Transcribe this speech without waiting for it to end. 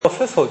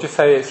first of all, just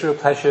say it's a real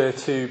pleasure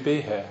to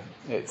be here.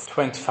 It's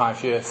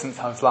 25 years since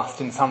I was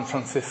last in San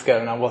Francisco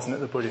and I wasn't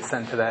at the Buddhist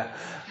Centre there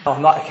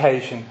on that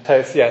occasion. So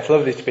it's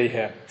lovely to be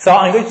here. So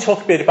I'm going to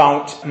talk a bit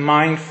about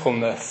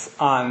mindfulness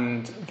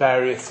and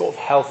various sort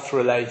of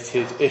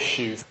health-related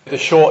issues. The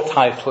short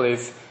title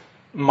is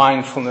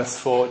Mindfulness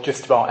for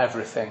Just About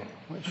Everything,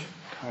 which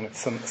kind of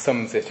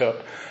sums it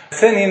up.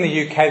 Certainly in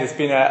the UK there's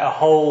been a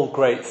whole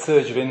great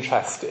surge of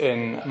interest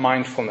in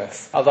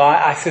mindfulness. Although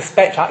I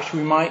suspect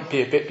actually we might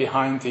be a bit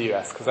behind the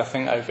US, because I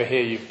think over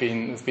here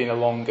there's been a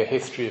longer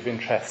history of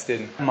interest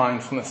in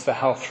mindfulness for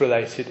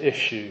health-related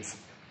issues.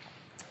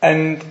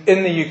 And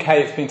in the UK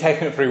it's been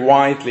taken up very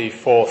widely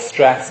for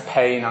stress,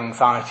 pain,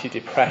 anxiety,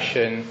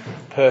 depression,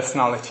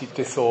 personality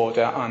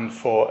disorder and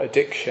for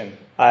addiction.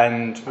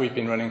 And we've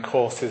been running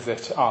courses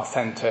at our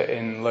centre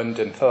in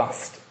London for the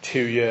last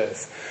 2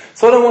 years.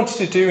 So what I wanted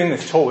to do in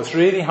this talk was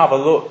really have a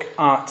look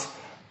at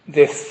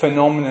this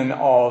phenomenon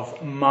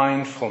of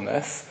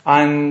mindfulness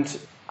and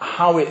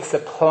how it's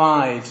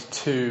applied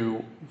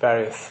to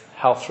various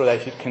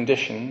health-related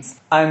conditions,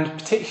 and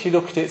particularly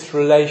look at its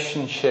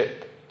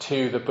relationship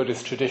to the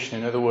Buddhist tradition.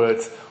 In other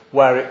words,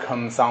 where it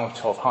comes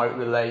out of, how it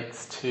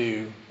relates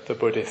to the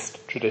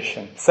Buddhist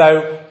tradition.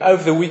 So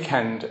over the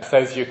weekend, for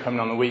those of you coming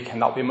on the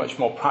weekend, that'll be much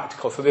more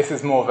practical. So this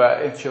is more of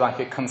a, if you like,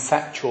 a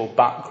conceptual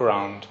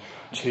background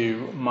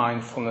to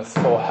mindfulness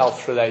for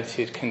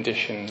health-related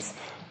conditions,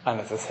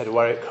 and as I said,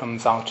 where it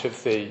comes out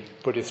of the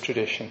Buddhist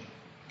tradition.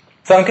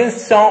 So I'm going to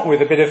start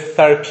with a bit of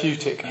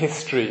therapeutic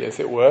history, as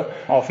it were,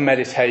 of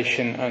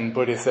meditation and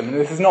Buddhism. And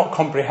this is not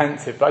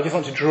comprehensive, but I just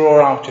want to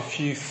draw out a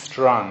few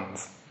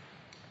strands.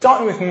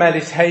 Starting with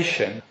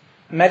meditation.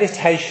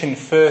 Meditation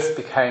first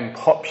became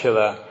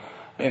popular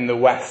in the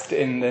West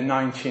in the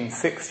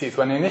 1960s,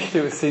 when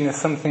initially it was seen as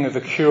something of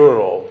a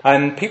cure-all.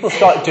 And people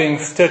started doing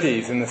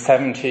studies in the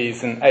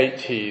 70s and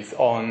 80s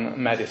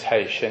on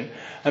meditation,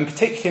 and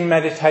particularly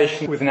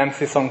meditation with an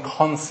emphasis on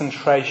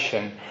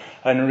concentration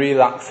and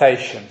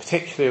relaxation,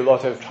 particularly a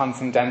lot of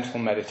transcendental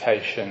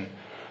meditation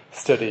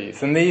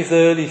studies. And these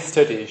early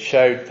studies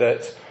showed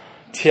that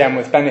TM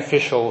was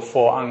beneficial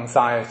for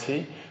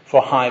anxiety,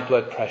 for high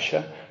blood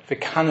pressure, for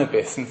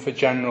cannabis and for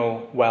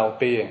general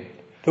well-being.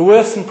 There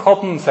were some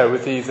problems though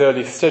with these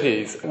early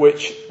studies,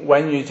 which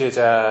when you did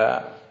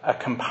a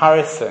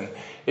comparison,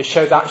 it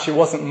showed actually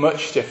wasn't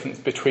much difference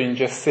between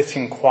just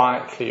sitting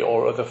quietly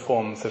or other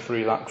forms of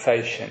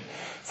relaxation.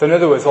 So in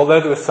other words,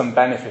 although there was some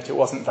benefit, it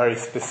wasn't very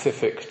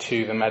specific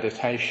to the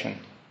meditation.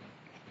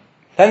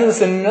 Then there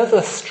was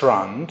another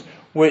strand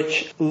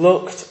which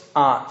looked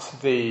at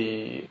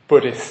the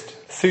Buddhist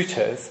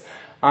suttas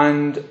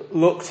and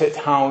looked at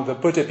how the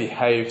Buddha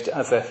behaved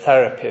as a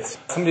therapist.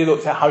 Somebody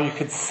looked at how you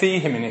could see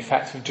him in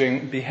effect of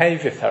doing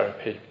behaviour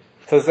therapy.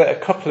 So there's a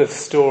couple of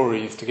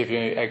stories to give you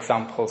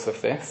examples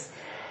of this.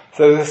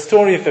 So there's a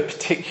story of a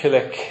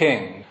particular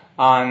king,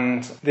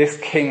 and this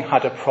king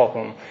had a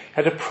problem. He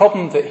had a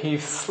problem that he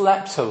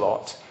slept a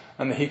lot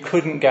and that he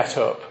couldn't get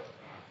up.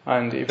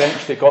 And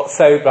eventually it got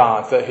so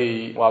bad that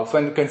I was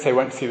going to say he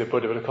went to see the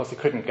Buddha, but of course he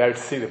couldn't go to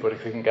see the Buddha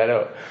because he couldn't get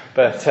up.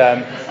 But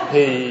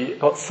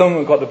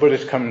someone got the Buddha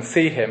to come and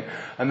see him,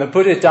 and the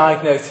Buddha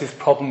diagnosed his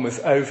problem was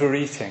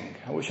overeating,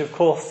 which of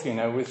course,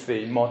 with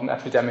the modern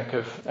epidemic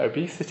of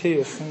obesity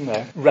is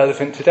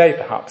relevant today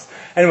perhaps.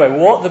 Anyway,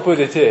 what the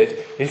Buddha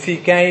did is he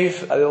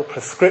gave a little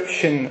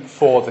prescription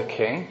for the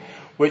king,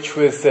 which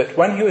was that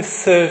when he was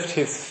served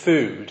his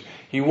food,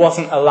 he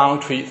wasn't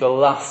allowed to eat the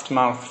last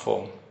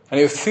mouthful. And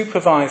it was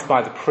supervised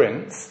by the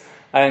prince,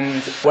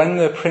 and when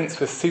the prince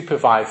was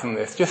supervising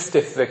this, just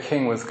as the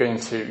king was going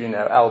to,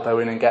 elbow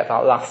in and get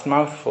that last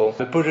mouthful,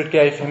 the Buddha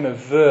gave him a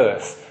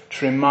verse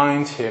to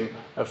remind him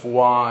of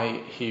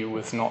why he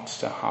was not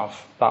to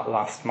have that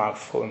last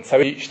mouthful. And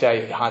so each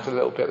day he had a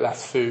little bit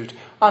less food,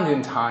 and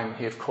in time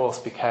he of course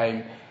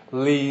became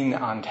lean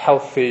and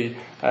healthy,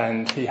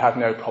 and he had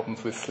no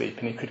problems with sleep,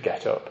 and he could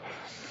get up.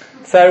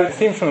 So,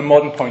 seen from a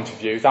modern point of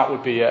view, that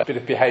would be a bit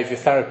of behaviour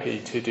therapy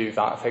to do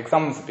that. So,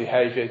 examines the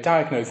behaviour,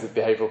 diagnosed the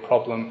behavioural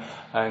problem,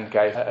 and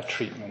gave a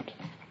treatment.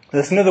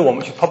 There's another one,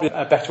 which is probably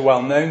a better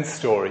well-known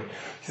story,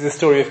 which is the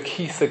story of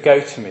Kisa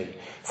Gotami.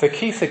 So,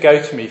 Kisa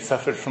Gotami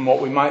suffered from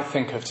what we might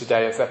think of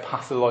today as a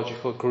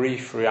pathological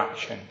grief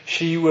reaction.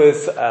 She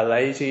was a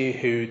lady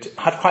who'd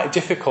had quite a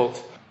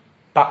difficult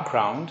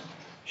background.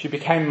 She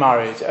became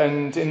married,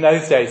 and in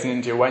those days in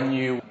India, when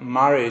you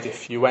married,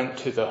 if you went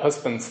to the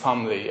husband's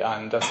family,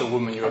 and as a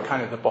woman you were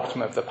kind of the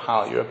bottom of the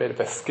pile, you were a bit of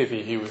a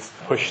skivvy who was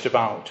pushed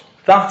about.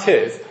 That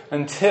is,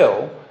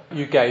 until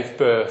you gave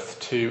birth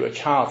to a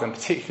child, and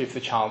particularly if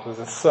the child was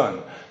a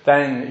son,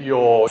 then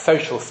your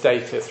social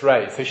status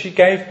raised. So she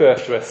gave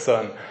birth to a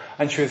son,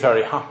 and she was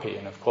very happy,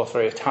 and of course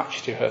very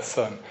attached to her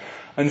son.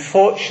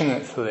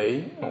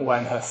 Unfortunately,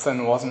 when her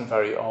son wasn't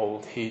very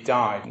old, he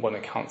died. One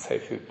account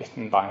says he was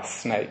bitten by a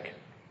snake.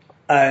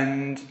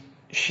 And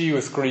she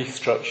was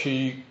grief-struck.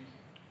 She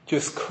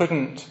just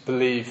couldn't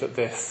believe that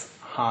this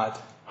had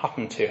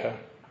happened to her.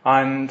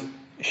 And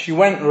she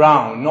went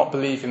round, not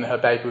believing that her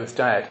baby was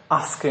dead,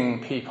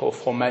 asking people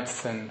for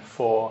medicine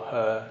for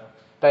her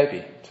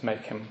baby to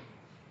make him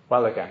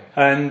well again.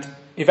 And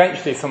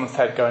eventually someone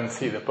said, go and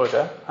see the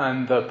Buddha.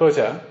 And the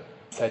Buddha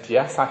said,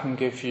 yes, I can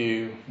give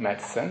you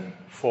medicine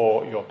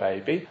for your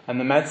baby. And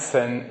the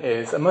medicine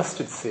is a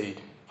mustard seed.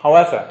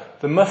 However,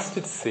 the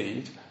mustard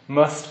seed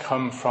must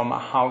come from a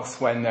house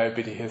where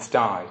nobody has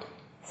died.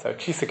 So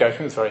Kisa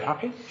Gautam was very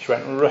happy. She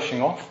went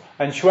rushing off.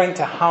 And she went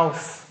to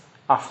house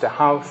after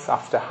house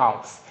after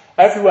house.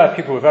 Everywhere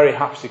people were very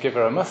happy to give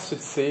her a mustard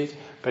seed,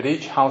 but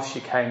each house she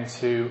came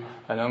to,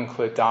 an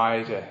uncle had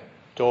died, a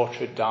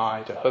daughter had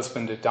died, a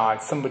husband had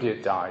died, somebody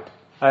had died.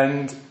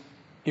 And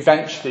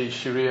eventually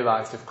she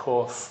realised, of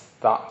course,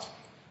 that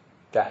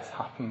death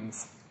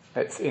happens.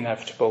 It's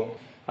inevitable.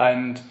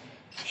 And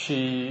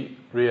she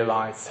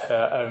realised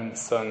her own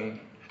son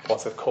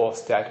was, of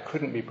course, dead,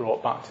 couldn't be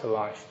brought back to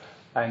life.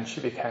 And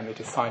she became a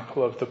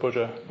disciple of the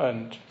Buddha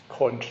and,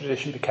 according to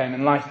tradition, became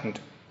enlightened.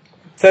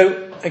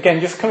 So,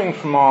 again, just coming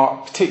from our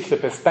particular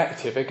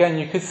perspective, again,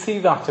 you could see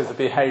that as a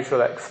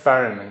behavioural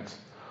experiment,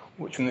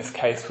 which in this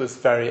case was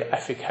very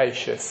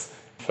efficacious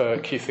for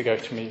Kisa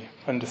Gautami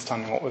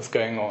understanding what was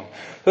going on.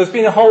 There's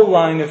been a whole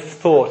line of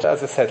thought,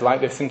 as I said,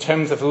 like this, in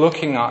terms of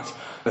looking at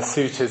the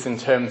suttas in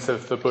terms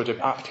of the Buddha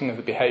acting as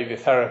a behaviour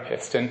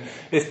therapist. And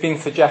it's been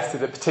suggested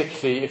that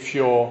particularly if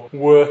you're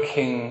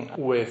working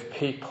with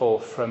people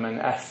from an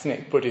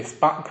ethnic Buddhist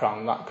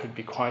background, that could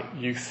be quite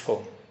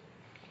useful.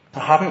 I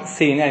haven't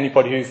seen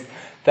anybody who's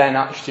then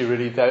actually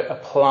really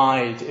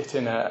applied it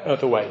in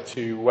another way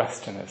to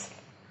Westerners.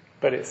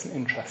 But it's an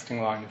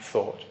interesting line of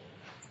thought.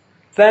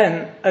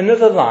 Then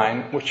another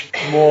line, which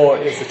more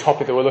is the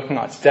topic that we're looking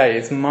at today,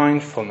 is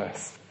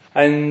mindfulness.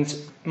 And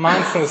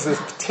mindfulness is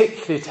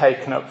particularly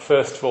taken up,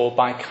 first of all,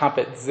 by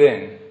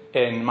Kabat-Zinn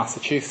in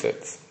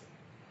Massachusetts.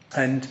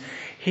 And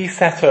he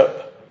set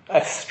up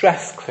a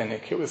stress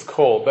clinic, it was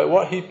called. But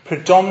what he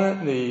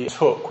predominantly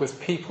took was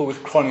people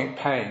with chronic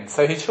pain.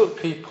 So he took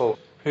people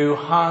who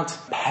had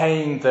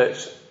pain that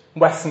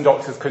Western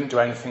doctors couldn't do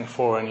anything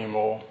for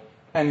anymore,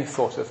 any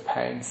sort of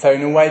pain. So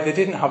in a way, they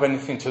didn't have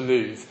anything to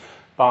lose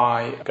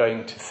by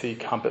going to see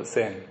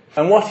Kabat-Zinn.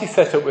 And what he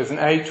set up was an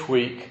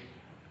 8-week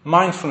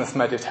mindfulness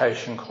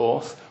meditation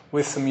course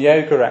with some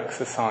yoga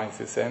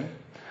exercises in,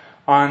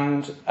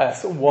 and a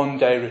sort of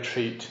 1-day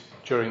retreat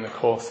during the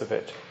course of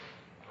it.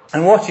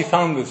 And what he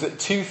found was that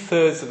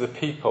 2/3 of the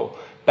people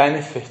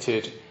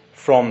benefited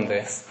from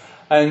this.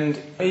 And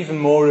even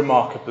more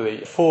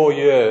remarkably, 4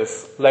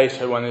 years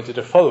later when they did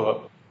a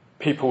follow-up,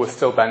 people were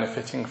still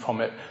benefiting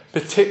from it,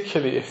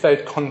 particularly if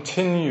they'd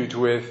continued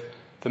with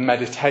the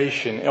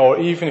meditation, or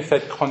even if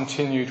they'd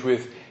continued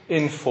with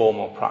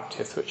informal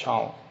practice, which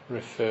I'll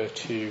refer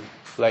to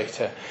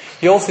later.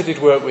 He also did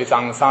work with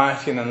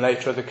anxiety and then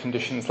later other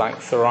conditions like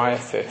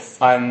psoriasis,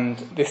 and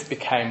this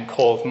became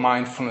called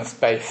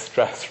mindfulness-based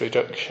stress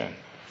reduction.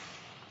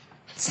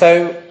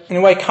 So, in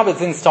a way,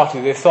 Kabat-Zinn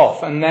started this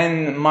off, and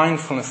then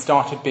mindfulness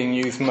started being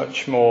used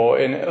much more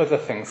in other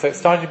things. So it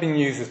started being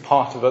used as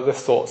part of other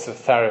sorts of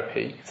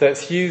therapy. So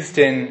it's used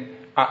in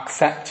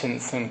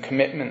acceptance and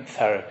commitment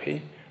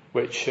therapy,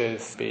 which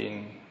has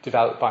been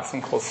developed by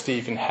someone called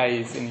Stephen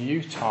Hayes in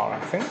Utah, I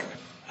think.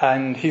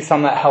 And he's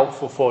found that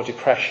helpful for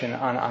depression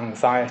and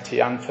anxiety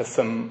and for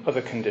some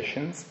other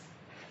conditions.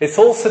 It's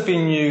also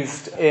been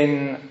used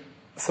in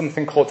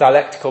something called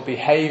dialectical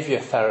behaviour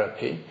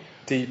therapy,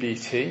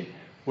 DBT,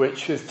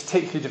 which was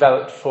particularly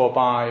developed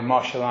by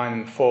Marshall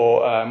Lyman for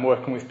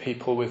working with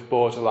people with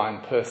borderline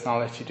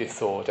personality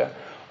disorder,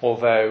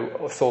 although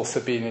it's also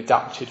been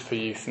adapted for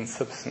use in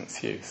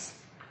substance use.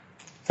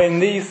 So in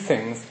these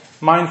things,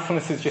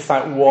 mindfulness is just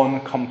like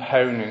one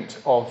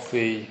component of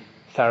the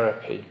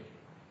therapy.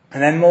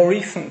 And then more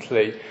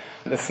recently,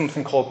 there's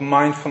something called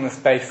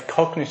mindfulness-based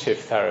cognitive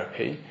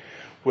therapy,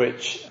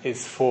 which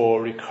is for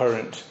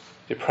recurrent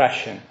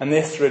depression. And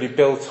this really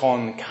built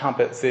on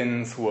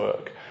Kabat-Zinn's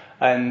work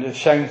and is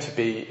shown to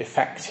be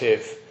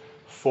effective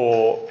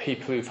for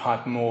people who've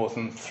had more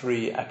than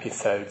 3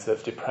 episodes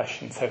of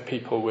depression, so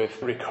people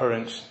with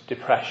recurrent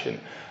depression.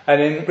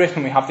 And in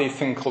Britain we have these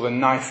things called the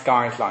NICE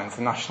guidelines,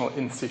 the National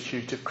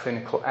Institute of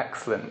Clinical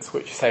Excellence,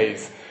 which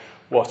says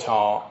what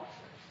are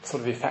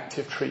sort of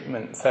effective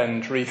treatments,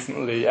 and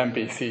recently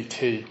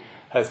MBCT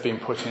has been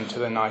put into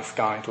the NICE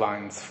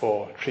guidelines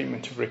for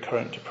treatment of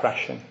recurrent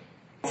depression.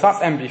 So that's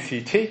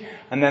MBCT,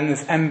 and then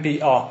there's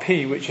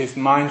MBRP, which is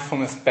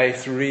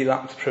mindfulness-based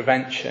relapse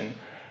prevention,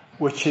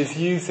 which is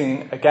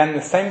using, again,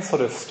 the same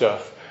sort of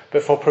stuff,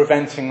 but for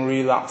preventing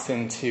relapse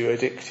into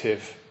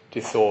addictive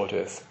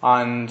disorders.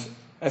 And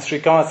as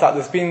regards that,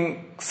 there's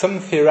been some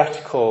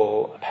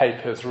theoretical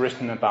papers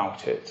written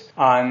about it,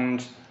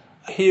 and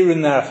here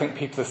and there I think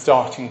people are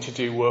starting to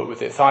do work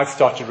with it. So I've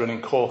started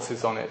running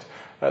courses on it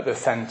at the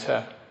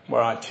centre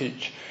where I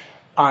teach,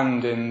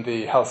 and in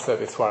the health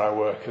service where I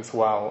work as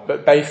well,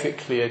 but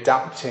basically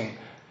adapting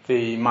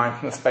the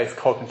mindfulness-based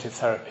cognitive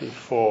therapy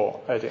for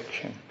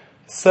addiction.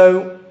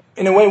 So,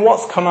 in a way,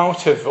 what's come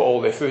out of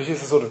all this, which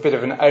is a sort of bit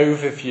of an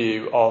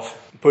overview of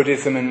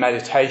Buddhism and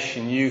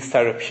meditation used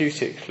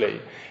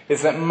therapeutically,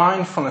 is that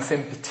mindfulness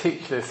in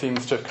particular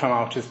seems to have come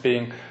out as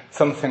being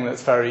something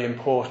that's very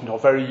important or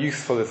very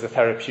useful as a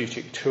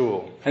therapeutic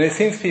tool. And it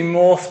seems to be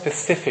more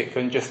specific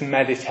than just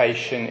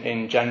meditation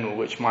in general,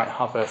 which might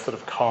have a sort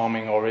of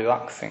calming or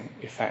relaxing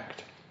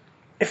effect.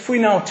 If we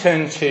now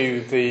turn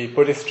to the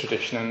Buddhist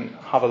tradition and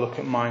have a look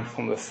at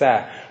mindfulness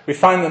there, we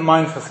find that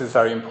mindfulness is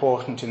very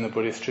important in the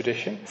Buddhist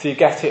tradition. So you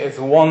get it as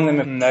one limb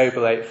of the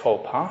Noble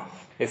Eightfold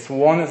Path. It's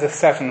one of the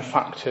 7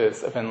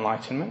 factors of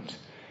enlightenment.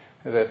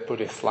 The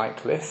Buddhists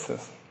like this,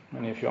 as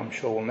many of you I'm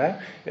sure will know.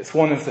 It's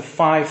one of the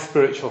 5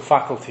 spiritual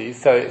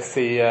faculties, so it's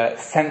the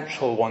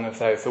central one of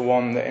those, the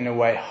one that in a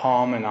way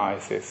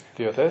harmonizes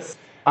the others.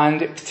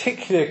 And it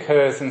particularly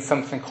occurs in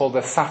something called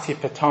the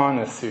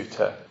Satipatthana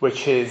Sutta,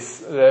 which is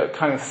the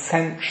kind of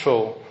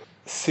central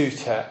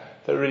sutta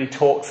that really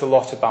talks a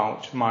lot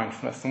about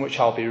mindfulness and which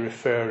I'll be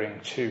referring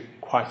to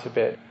quite a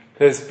bit.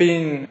 There's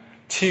been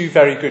 2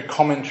 very good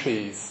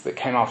commentaries that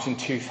came out in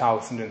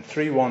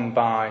 2003, one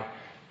by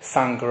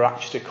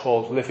Sangharakshita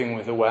called Living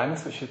with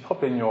Awareness, which is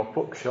probably in your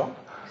bookshop,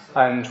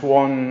 and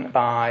one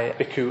by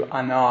Bhikkhu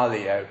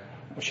Analio,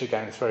 which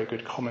again is a very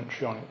good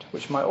commentary on it,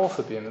 which might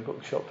also be in the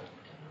bookshop.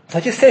 So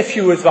I'll just say a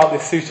few words about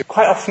this sutta.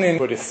 Quite often in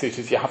Buddhist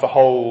suttas you have a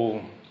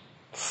whole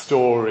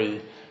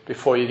story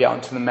before you get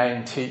onto the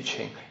main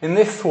teaching. In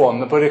this one,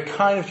 the Buddha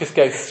kind of just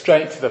goes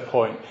straight to the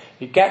point.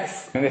 He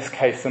gets, in this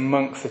case, the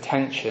monks'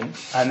 attention,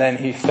 and then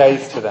he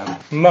says to them,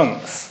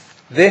 "Monks,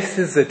 this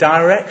is the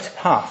direct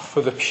path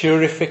for the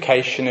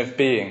purification of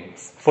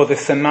beings, for the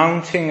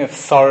surmounting of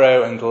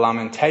sorrow and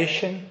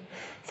lamentation,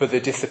 for the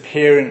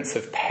disappearance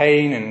of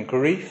pain and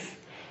grief,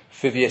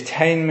 for the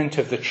attainment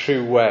of the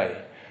true way,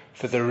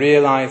 for the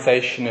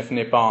realization of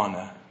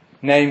Nibbana,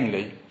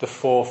 namely the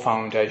 4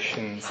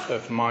 foundations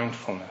of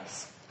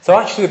mindfulness." So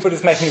actually the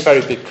Buddha's making a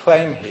very big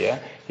claim here.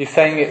 He's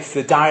saying it's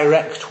the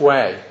direct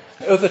way.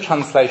 Other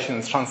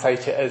translations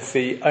translate it as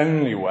the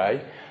only way,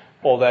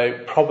 although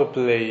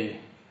probably,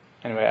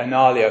 anyway,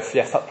 Analio, so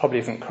yes, that probably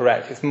isn't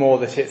correct. It's more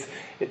that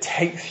it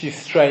takes you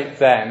straight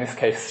there, in this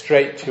case,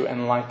 straight to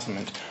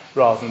enlightenment,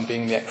 rather than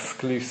being the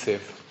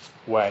exclusive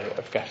way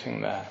of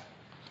getting there.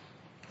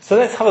 So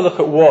let's have a look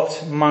at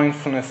what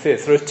mindfulness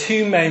is. There are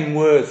 2 main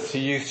words to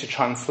use to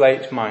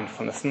translate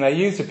mindfulness, and they're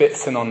used a bit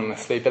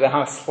synonymously, but they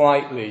have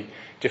slightly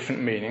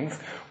different meanings.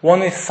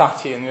 One is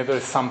sati and the other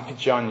is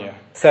sampajanya.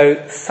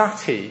 So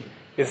sati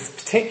is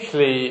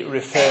particularly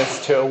refers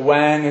to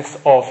awareness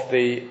of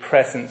the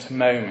present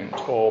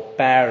moment, or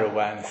bare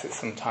awareness it's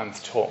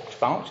sometimes talked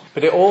about.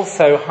 But it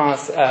also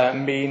has a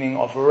meaning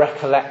of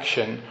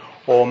recollection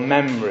or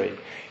memory.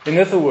 In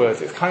other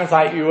words, it's kind of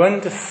like you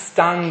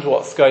understand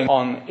what's going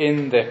on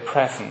in the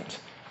present,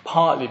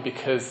 partly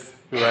because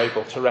you're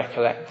able to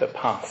recollect the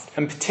past,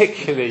 and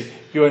particularly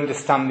you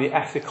understand the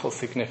ethical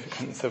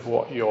significance of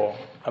what you're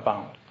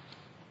about.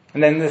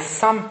 And then there's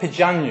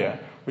sampajanya,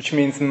 which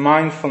means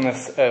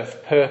mindfulness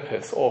of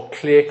purpose or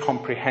clear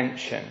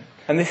comprehension.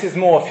 And this is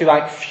more, if you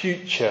like,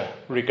 future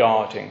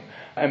regarding.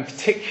 And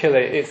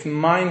particularly it's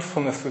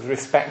mindfulness with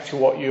respect to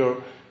what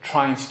you're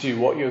trying to do,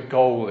 what your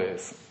goal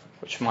is,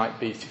 which might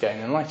be to gain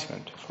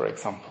enlightenment, for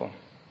example.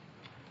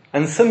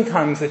 And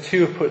sometimes the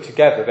 2 are put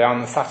together. They are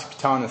in the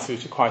Satipatthana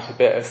Sutta quite a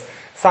bit as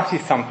Sati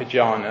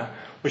Sampajana,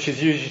 which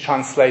is usually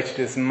translated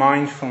as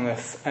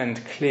mindfulness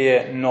and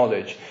clear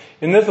knowledge.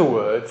 In other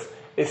words,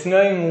 it's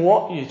knowing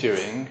what you're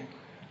doing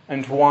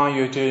and why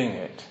you're doing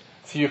it.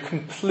 So you're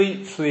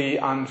completely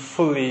and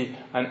fully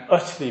and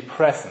utterly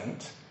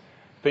present,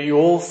 but you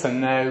also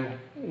know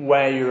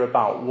where you're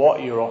about,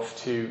 what you're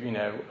off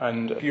to,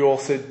 and you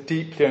also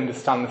deeply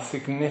understand the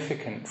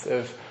significance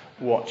of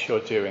what you're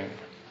doing.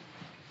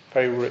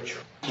 Very rich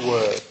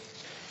word.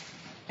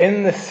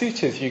 In the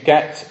suttas you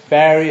get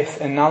various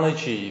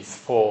analogies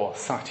for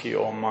sati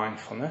or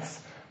mindfulness.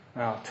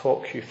 And I'll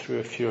talk you through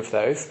a few of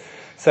those.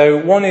 So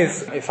one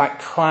is, it's like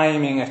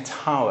climbing a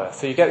tower.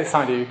 So you get this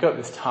idea, you've got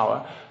this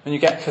tower, and you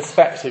get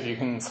perspective, you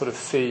can sort of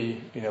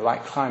see,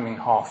 like climbing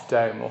Half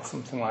Dome or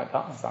something like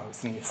that, as I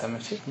was in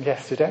Yosemite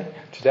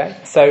today.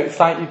 So it's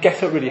like you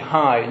get up really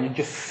high and you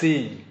just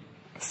see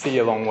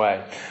a long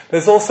way.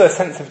 There's also a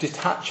sense of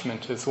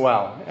detachment as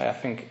well, I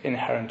think,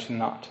 inherent in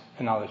that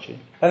analogy.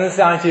 And there's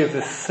the idea of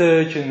the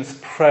surgeon's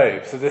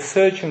probe. So the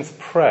surgeon's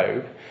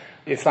probe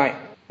is like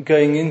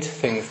going into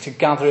things to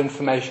gather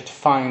information to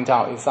find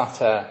out, is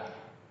that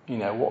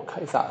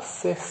is that a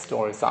cyst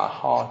or is that a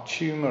hard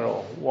tumour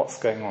or what's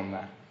going on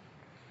there?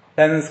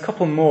 Then there's a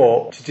couple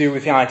more to do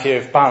with the idea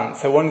of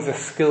balance. So one is a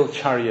skilled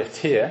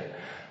charioteer,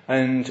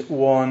 and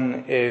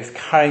one is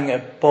carrying a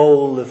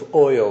bowl of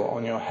oil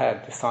on your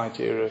head, this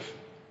idea of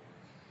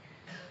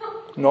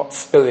not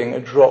spilling a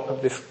drop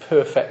of this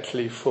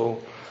perfectly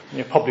full. And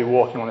you're probably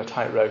walking on a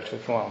tightrope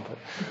as well.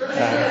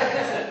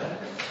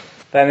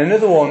 Then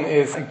another one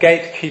is a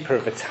gatekeeper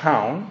of a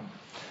town.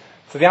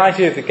 So the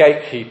idea of the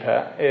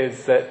gatekeeper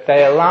is that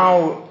they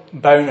allow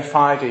bona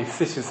fide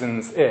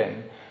citizens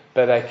in,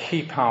 but they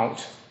keep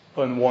out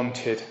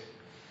unwanted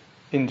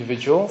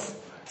individuals.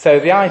 So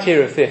the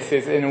idea of this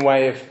is in a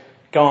way of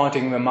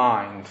guarding the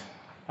mind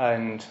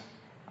and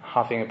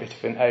having a bit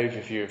of an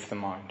overview of the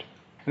mind.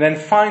 And then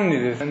finally,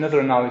 there's another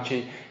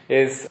analogy,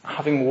 is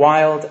having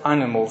wild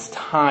animals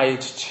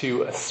tied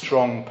to a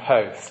strong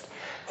post.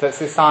 So it's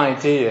this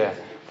idea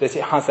that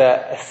it has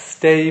a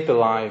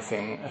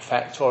stabilizing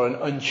effect or an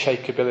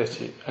unshakable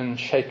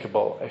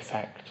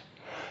effect.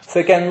 So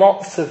again,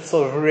 lots of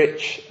sort of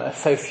rich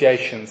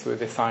associations with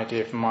this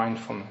idea of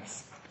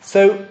mindfulness.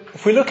 So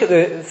if we look at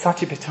the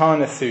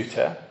Satipatthana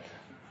Sutta,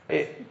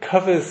 it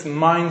covers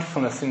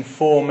mindfulness in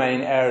four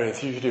main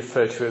areas, usually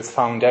referred to as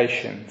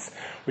foundations,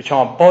 which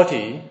are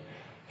body,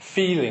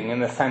 feeling in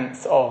the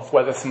sense of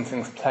whether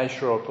something's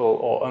pleasurable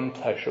or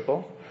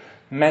unpleasurable,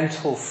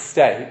 mental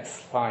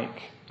states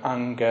like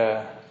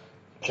anger,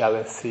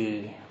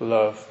 jealousy,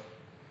 love,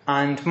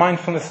 and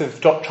mindfulness of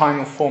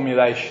doctrinal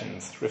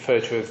formulations,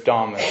 referred to as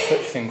Dharma,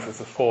 such things as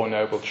the Four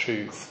Noble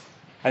Truths.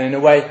 And in a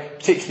way,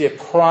 particularly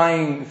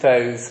applying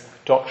those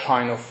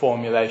doctrinal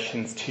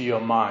formulations to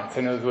your mind. So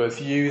in other words,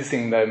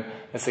 using them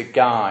as a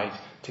guide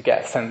to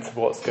get a sense of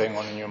what's going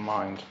on in your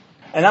mind.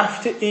 And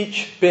after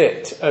each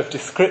bit of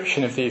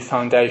description of these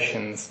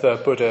foundations, the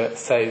Buddha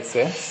says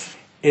this: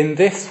 in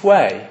this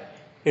way,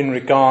 in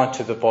regard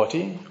to the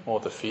body, or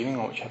the feeling,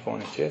 or whichever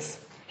one it is,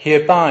 he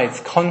abides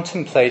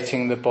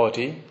contemplating the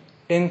body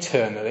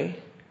internally,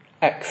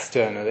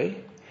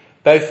 externally,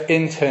 both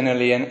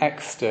internally and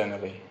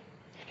externally.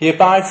 He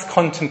abides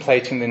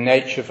contemplating the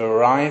nature of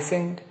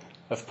arising,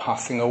 of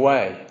passing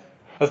away,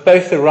 of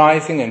both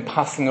arising and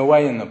passing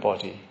away in the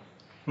body.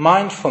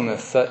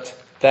 Mindfulness that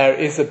there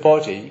is a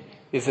body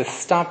is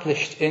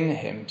established in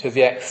him to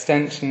the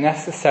extent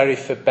necessary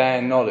for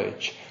bare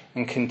knowledge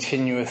and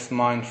continuous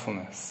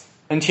mindfulness.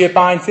 And he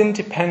abides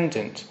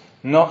independent,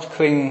 not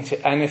clinging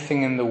to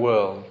anything in the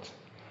world.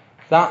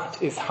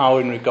 That is how,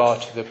 in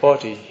regard to the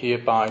body, he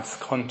abides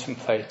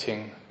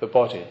contemplating the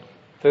body.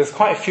 There's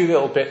quite a few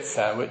little bits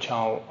there which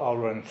I'll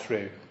run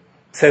through.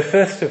 So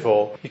first of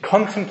all, he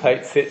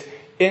contemplates it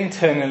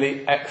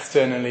internally,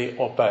 externally,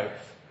 or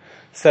both.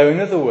 So in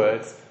other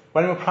words,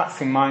 when we're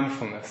practicing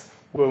mindfulness,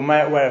 we're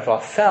aware of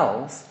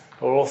ourselves,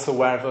 but we're also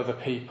aware of other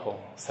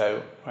people.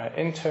 So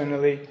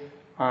internally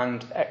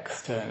and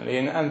externally.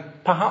 And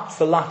perhaps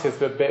the latter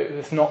is a bit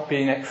that's not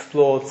being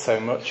explored so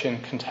much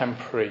in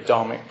contemporary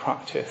Dharmic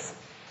practice.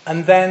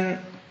 And then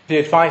the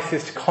advice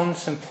is to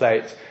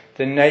contemplate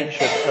the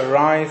nature of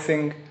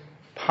arising,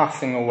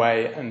 passing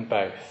away, and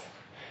both.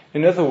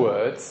 In other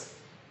words,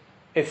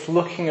 it's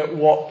looking at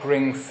what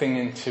brings things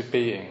into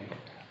being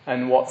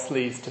and what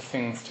leads to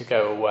things to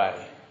go away.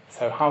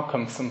 So how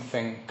come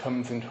something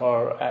comes into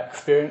our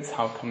experience?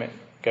 How come it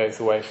goes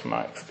away from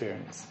our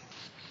experience?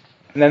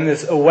 And then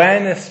there's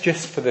awareness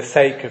just for the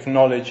sake of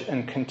knowledge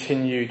and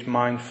continued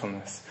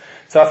mindfulness.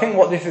 So I think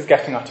what this is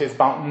getting at is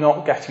about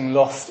not getting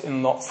lost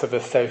in lots of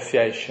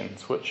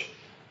associations, which,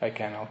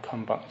 again, I'll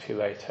come back to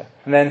later.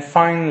 And then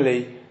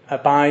finally,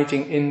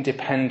 abiding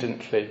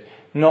independently,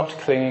 not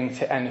clinging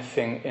to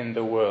anything in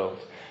the world.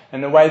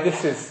 In a way,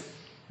 this is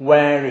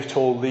where it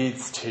all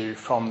leads to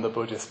from the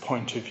Buddhist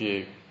point of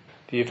view,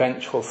 the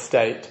eventual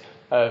state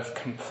of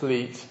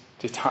complete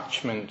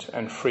detachment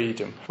and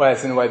freedom.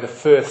 Whereas, in a way, the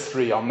first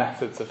three are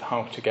methods of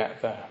how to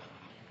get there.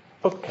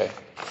 Okay,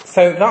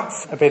 so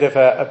that's a bit of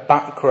a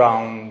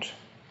background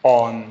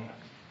on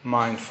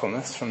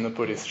mindfulness from the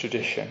Buddhist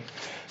tradition.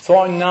 So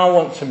what I now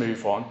want to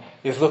move on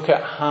is look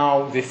at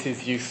how this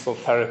is useful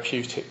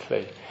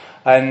therapeutically.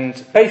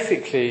 And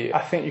basically,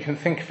 I think you can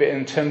think of it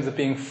in terms of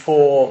being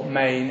four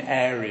main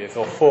areas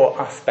or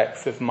four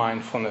aspects of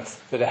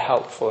mindfulness that are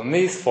helpful. And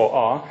these four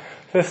are,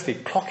 firstly,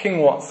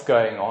 clocking what's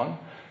going on.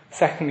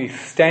 Secondly,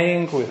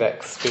 staying with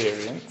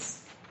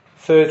experience.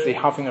 Thirdly,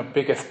 having a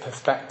bigger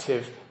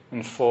perspective.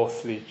 And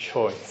fourthly,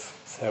 choice.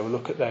 So we'll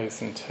look at those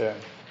in turn.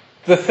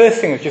 The first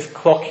thing is just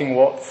clocking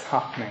what's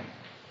happening.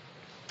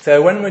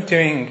 So when we're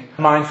doing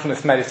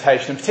mindfulness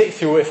meditation,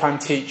 particularly if I'm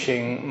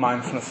teaching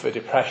mindfulness for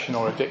depression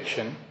or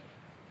addiction,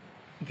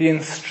 the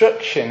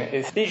instruction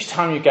is each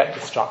time you get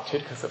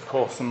distracted, because of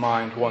course the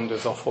mind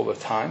wanders off all the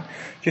time,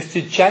 just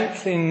to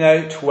gently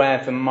note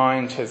where the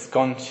mind has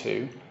gone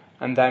to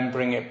and then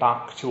bring it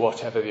back to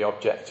whatever the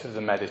object of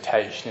the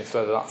meditation is,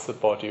 whether that's the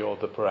body or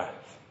the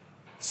breath.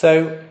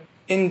 So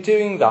in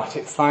doing that,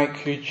 it's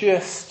like you're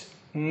just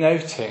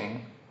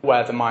noting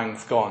where the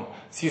mind's gone.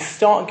 So you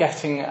start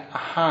getting a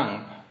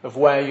hang of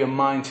where your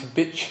mind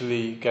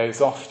habitually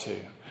goes off to.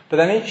 But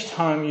then each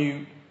time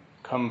you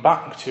come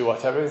back to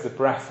whatever is the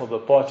breath or the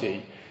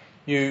body,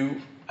 you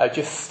are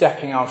just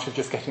stepping out of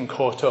just getting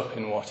caught up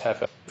in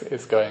whatever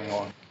is going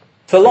on.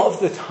 So a lot of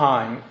the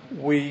time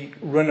we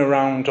run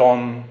around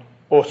on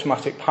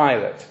automatic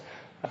pilot.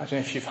 I don't know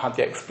if you've had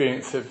the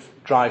experience of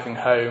driving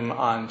home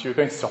and you're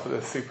going to stop at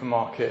the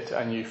supermarket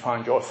and you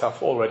find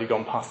yourself already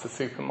gone past the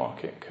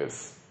supermarket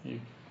because you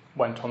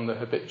went on the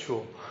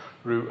habitual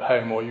route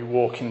home, or you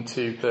walk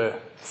into the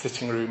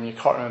sitting room and you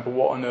can't remember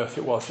what on earth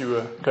it was you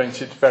were going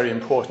to very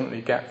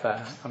importantly get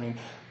there. I mean,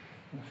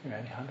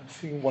 I've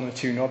seen one or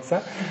two nods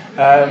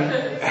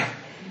there.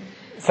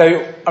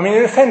 So, I mean,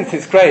 in a sense,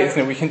 it's great, isn't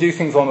it? We can do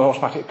things on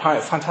automatic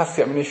pilot. It's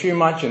fantastic. I mean, if you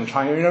imagine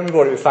trying, you remember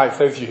what it was like for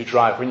those of you who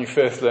drive, when you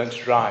first learned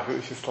to drive, it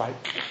was just like,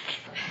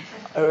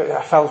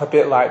 I felt a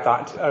bit like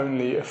that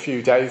only a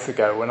few days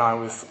ago when I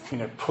was,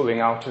 pulling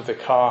out of the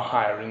car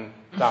hire in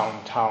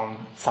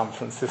downtown San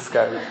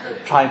Francisco,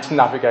 trying to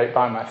navigate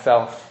by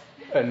myself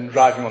and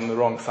driving on the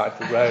wrong side of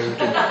the road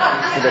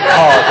and with a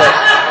car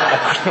that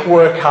I couldn't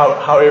work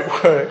out how it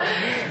worked.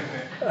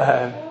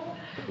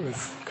 It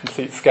was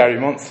complete scary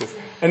monsters.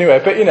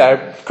 Anyway, but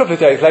a couple of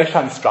days later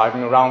I'm just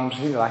driving around,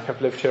 like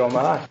I've lived here all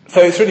my life.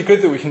 So it's really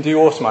good that we can do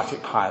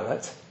automatic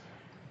pilot,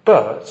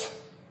 but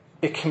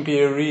it can be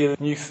a real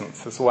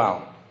nuisance as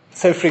well.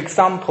 So for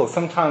example,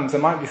 sometimes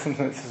there might be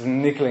something that's sort of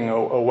niggling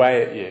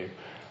away at you,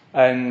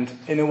 and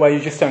in a way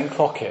you just don't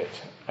clock it,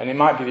 and it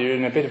might be that you're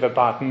in a bit of a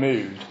bad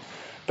mood,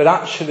 but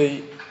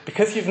actually,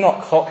 because you've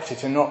not clocked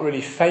it and not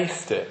really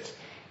faced it,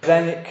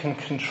 then it can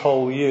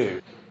control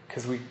you,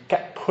 because we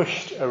get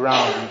pushed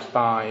around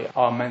by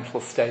our mental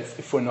states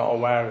if we're not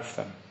aware of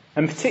them.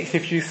 And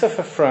particularly if you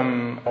suffer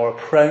from or are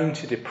prone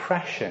to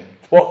depression,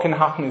 what can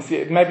happen is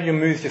maybe your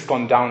mood's just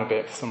gone down a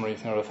bit for some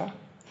reason or other,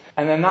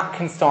 and then that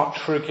can start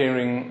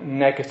triggering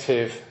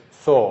negative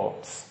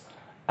thoughts,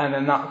 and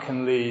then that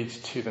can lead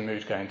to the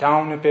mood going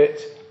down a bit,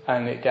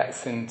 and it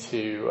gets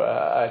into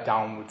a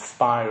downward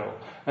spiral.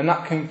 And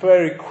that can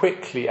very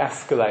quickly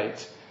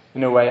escalate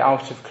in a way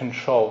out of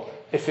control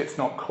if it's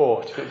not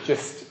caught,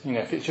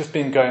 if it's just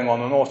been going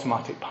on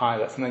automatic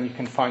pilot, and then you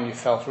can find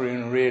yourself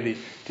in a really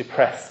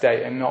depressed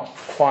state and not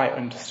quite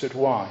understood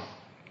why.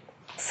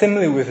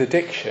 Similarly with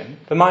addiction,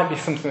 there might be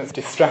something that's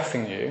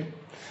distressing you,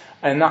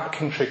 and that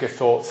can trigger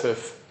thoughts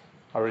of,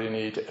 I really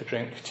need a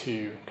drink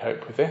to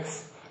cope with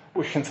this,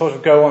 which can sort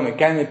of go on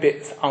again a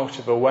bit out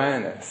of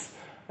awareness.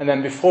 And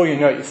then before you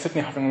know it, you're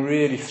suddenly having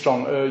really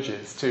strong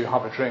urges to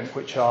have a drink,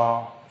 which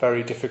are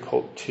very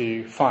difficult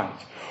to fight.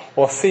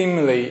 Or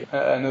seemingly,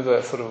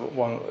 another sort of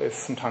one is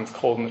sometimes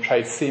called in the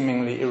trade,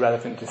 seemingly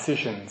irrelevant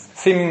decisions.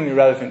 Seemingly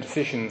irrelevant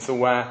decisions are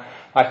where,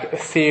 like, a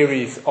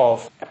series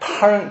of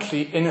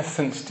apparently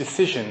innocent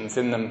decisions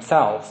in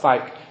themselves,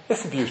 like,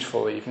 it's a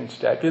beautiful evening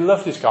today, it'd be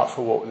lovely to go out for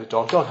a walk with the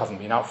dog. Dog hasn't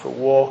been out for a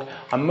walk.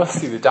 I must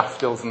see the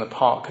daffodils in the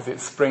park because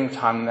it's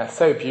springtime and they're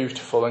so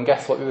beautiful, and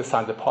guess what, the other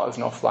side of the pot is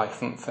an off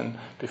licence, and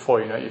before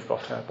you know it, you've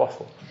got a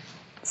bottle.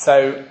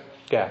 So,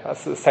 yeah,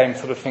 that's the same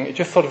sort of thing. It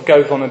just sort of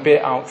goes on a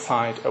bit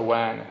outside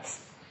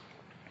awareness.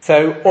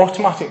 So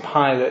automatic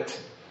pilot,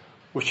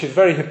 which is a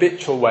very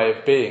habitual way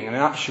of being, and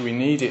actually we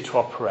need it to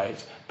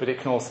operate, but it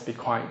can also be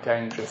quite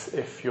dangerous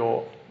if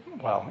you're,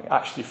 well,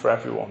 actually for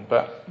everyone,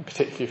 but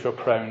particularly if you're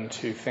prone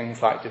to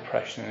things like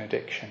depression and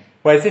addiction.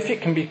 Whereas if it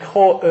can be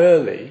caught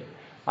early,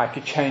 like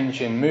a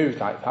change in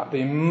mood like that,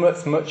 they're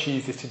much, much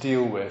easier to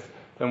deal with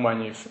than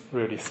when you've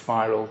really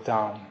spiraled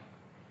down.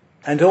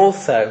 And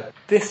also,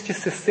 this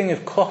thing of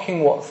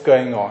clocking what's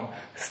going on,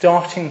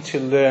 starting to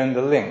learn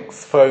the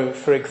links.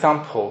 For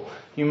example,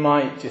 you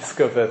might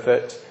discover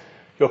that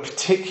you're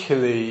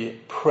particularly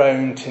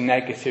prone to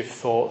negative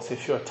thoughts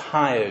if you're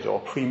tired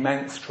or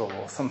premenstrual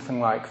or something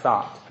like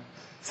that.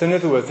 So in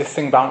other words, this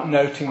thing about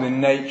noting the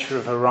nature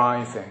of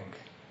arising.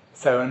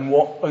 So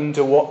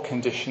under what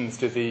conditions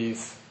do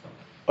these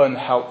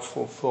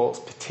unhelpful thoughts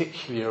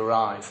particularly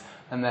arise,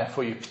 and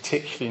therefore you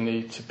particularly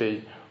need to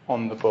be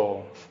on the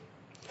ball.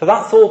 So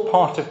that's all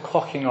part of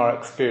clocking our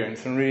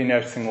experience and really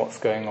noticing what's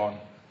going on.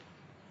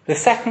 The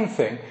second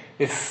thing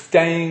is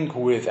staying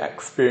with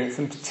experience,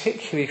 and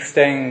particularly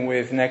staying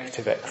with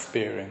negative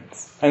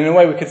experience. And in a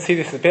way we could see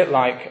this a bit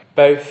like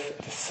both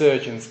the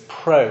surgeon's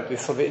probe,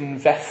 this sort of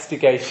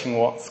investigating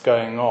what's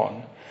going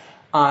on,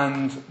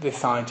 and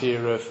this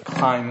idea of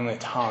climbing the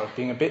tower, of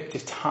being a bit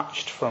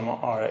detached from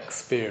our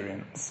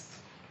experience,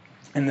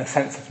 in the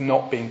sense of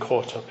not being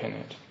caught up in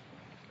it.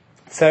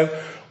 So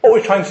what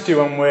we're trying to do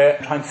when we're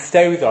trying to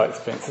stay with our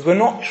experience is we're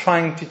not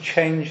trying to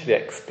change the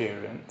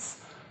experience.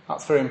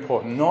 That's very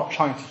important, not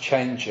trying to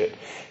change it.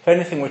 If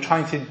anything, we're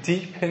trying to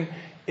deepen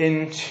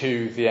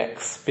into the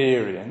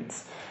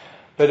experience,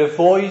 but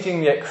avoiding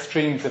the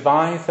extremes of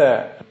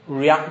either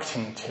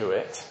reacting to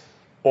it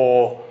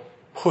or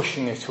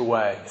pushing it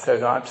away, so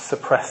that I'm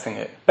suppressing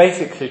it.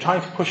 Basically,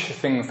 trying to push the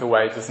things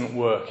away doesn't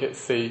work.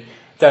 It's the,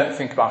 don't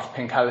think about a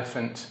pink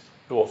elephant,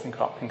 you all think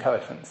about pink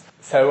elephants.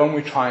 So when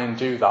we try and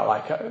do that,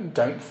 like,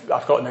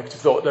 I've got a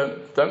negative thought,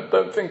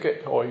 don't think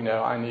it, or,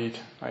 I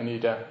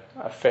need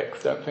a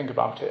fix, don't think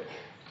about it.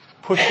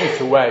 Pushing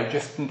it away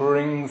just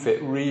brings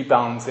it,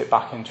 rebounds it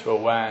back into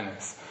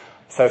awareness.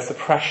 So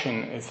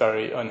suppression is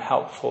very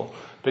unhelpful,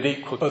 but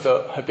equal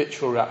other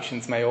habitual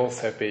reactions may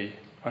also be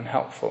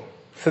unhelpful.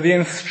 So the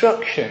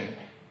instruction,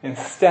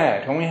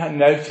 instead, when we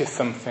notice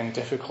something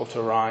difficult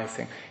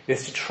arising,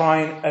 is to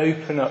try and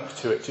open up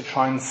to it, to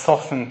try and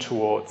soften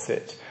towards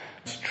it,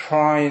 to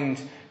try and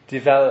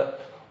develop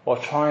or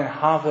try and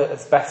have it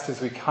as best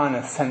as we can,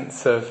 a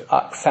sense of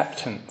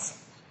acceptance.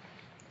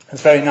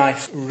 There's a very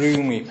nice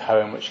Rumi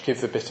poem which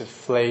gives a bit of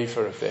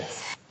flavour of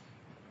this.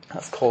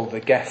 That's called The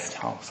Guest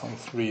House. I'll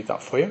just read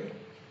that for you.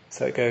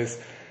 So it goes,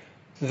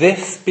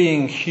 "This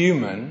being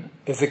human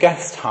is a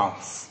guest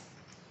house.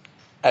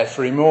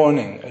 Every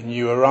morning a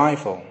new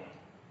arrival.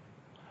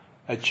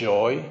 A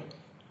joy,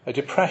 a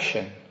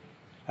depression,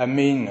 a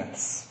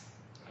meanness.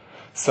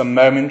 Some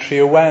momentary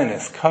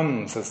awareness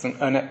comes as an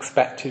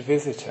unexpected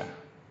visitor.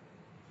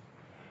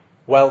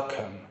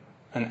 Welcome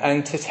and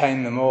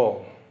entertain them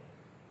all,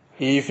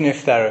 even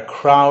if they're a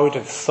crowd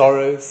of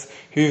sorrows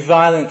who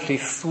violently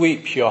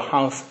sweep your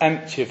house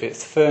empty of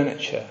its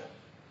furniture.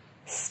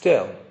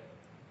 Still,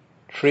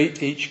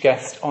 treat each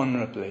guest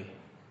honourably.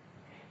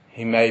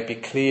 He may be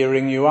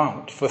clearing you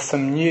out for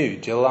some new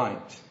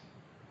delight.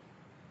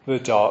 The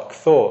dark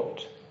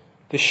thought,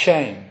 the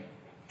shame,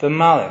 the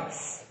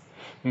malice,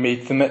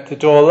 meet them at the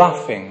door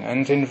laughing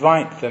and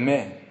invite them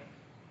in.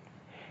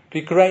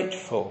 Be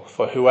grateful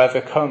for whoever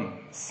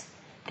comes,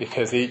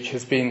 because each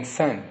has been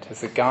sent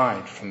as a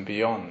guide from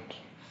beyond.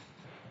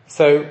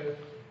 So,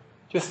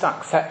 just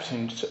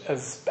accepting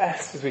as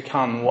best as we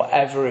can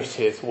whatever it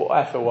is,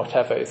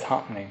 whatever is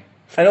happening.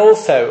 And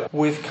also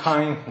with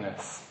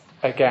kindness,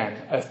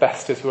 again, as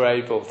best as we're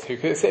able to.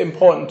 Because it's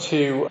important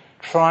to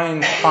try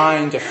and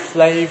find a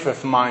flavour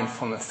of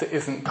mindfulness that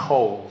isn't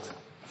cold.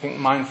 I think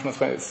mindfulness,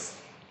 when it's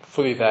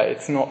fully there,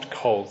 it's not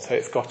cold, so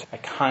it's got a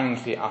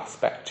kindly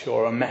aspect to it,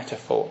 or a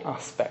metaphor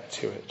aspect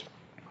to it.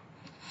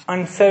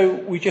 And so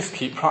we just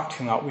keep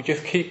practicing that. We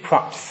just keep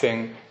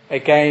practicing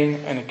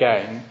again and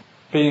again,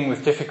 being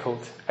with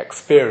difficult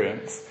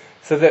experience,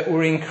 so that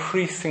we're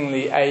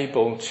increasingly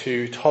able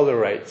to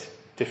tolerate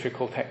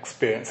difficult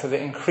experience, so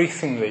that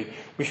increasingly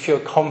we feel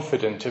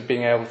confident of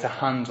being able to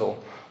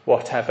handle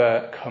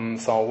whatever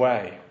comes our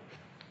way.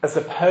 As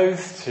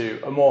opposed to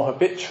a more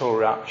habitual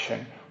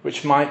reaction,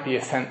 which might be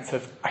a sense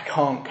of, I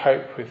can't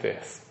cope with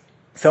this.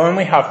 So when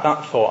we have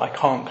that thought, I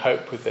can't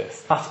cope with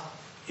this, that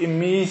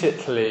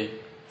immediately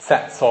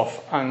sets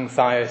off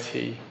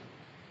anxiety,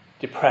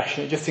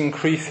 depression. It just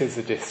increases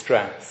the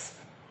distress.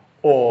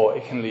 Or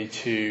it can lead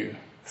to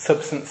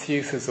substance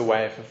use as a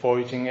way of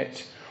avoiding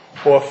it.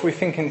 Or if we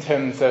think in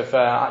terms of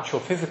actual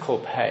physical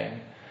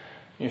pain,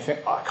 you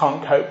think, I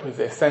can't cope with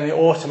this, then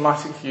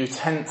automatically you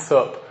tense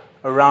up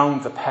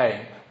around the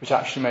pain, which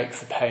actually makes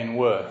the pain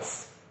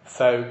worse.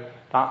 So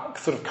that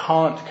sort of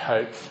can't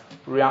cope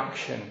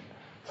reaction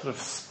sort of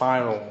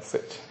spirals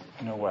it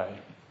in a way.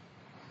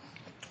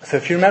 So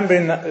if you remember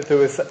in that, there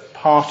was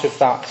part of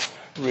that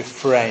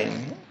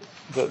refrain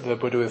that the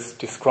Buddha was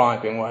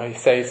describing where he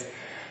says,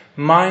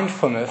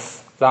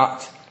 mindfulness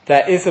that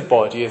there is a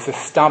body is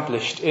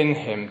established in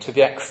him to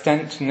the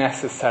extent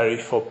necessary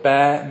for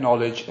bare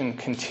knowledge and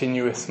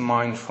continuous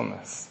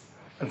mindfulness.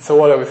 And so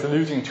what I was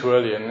alluding to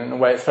earlier, and in a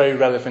way it's very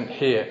relevant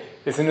here,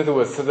 is in other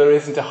words, so there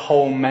isn't a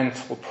whole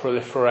mental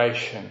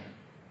proliferation.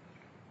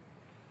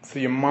 So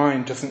your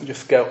mind doesn't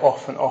just go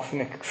off and off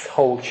in a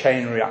whole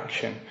chain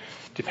reaction,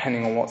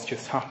 depending on what's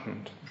just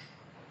happened.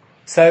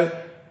 So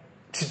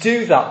to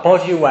do that,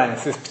 body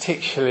awareness is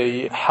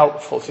particularly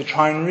helpful to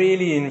try and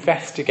really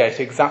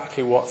investigate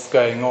exactly what's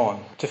going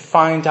on, to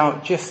find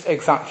out just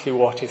exactly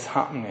what is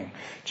happening,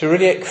 to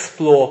really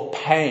explore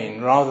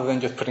pain rather than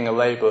just putting a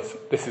label of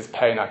this is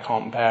pain, I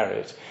can't bear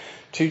it,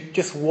 to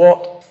just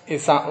what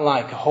is that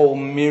like, a whole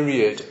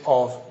myriad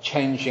of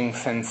changing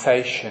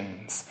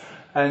sensations,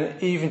 and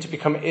even to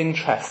become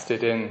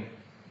interested in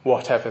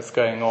whatever's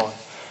going on.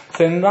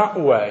 So in that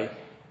way,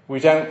 we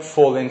don't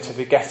fall into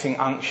the getting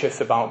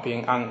anxious about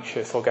being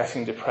anxious, or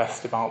getting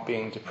depressed about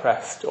being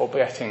depressed, or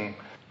getting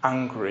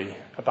angry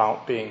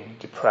about being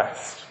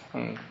depressed,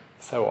 and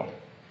so on.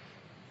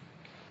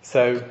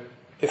 So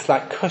it's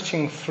like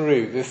cutting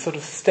through, this sort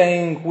of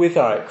staying with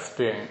our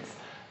experience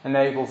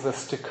enables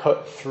us to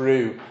cut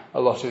through a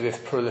lot of this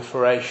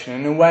proliferation.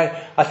 In a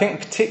way, I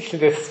think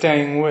particularly this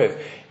staying with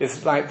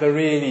is like the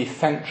really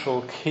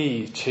central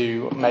key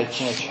to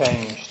making a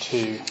change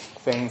to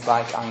things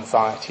like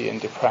anxiety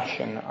and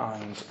depression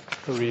and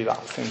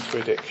relapse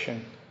into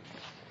addiction.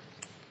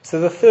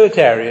 So the third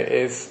area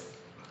is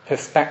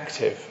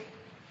perspective.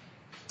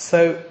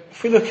 So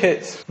if we look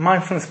at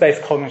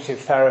mindfulness-based cognitive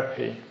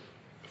therapy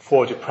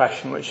for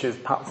depression, which is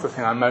perhaps the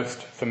thing I'm most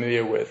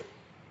familiar with,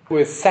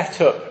 was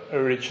set up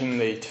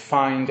originally to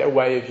find a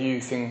way of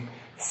using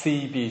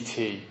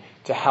CBT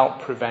to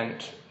help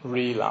prevent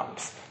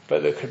relapse,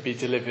 but that could be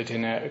delivered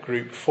in a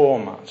group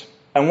format.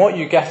 And what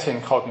you get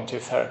in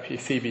cognitive therapy,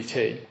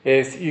 CBT,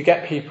 is you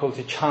get people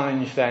to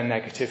challenge their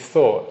negative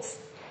thoughts.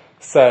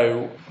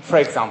 So, for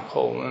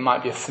example, there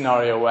might be a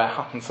scenario where it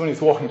happens, someone is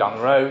walking down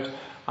the road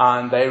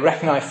and they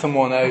recognise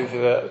someone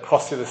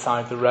across the other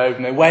side of the road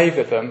and they wave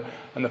at them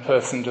and the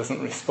person doesn't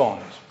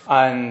respond.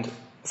 And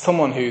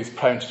someone who's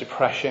prone to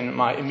depression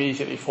might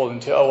immediately fall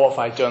into, oh, what have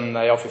I done?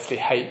 They obviously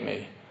hate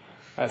me,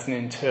 as an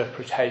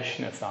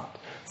interpretation of that.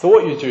 So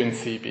what you do in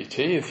CBT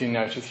is you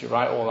notice, you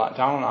write all that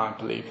down, I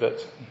believe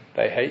that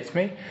they hate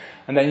me,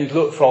 and then you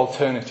look for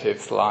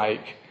alternatives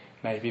like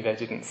maybe they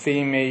didn't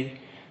see me,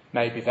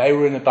 maybe they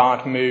were in a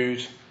bad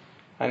mood,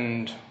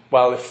 and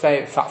well, if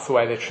that's the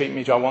way they treat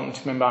me, do I want them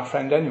to be my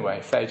friend anyway,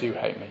 if they do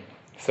hate me?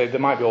 So there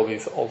might be all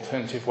these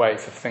alternative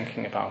ways of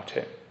thinking about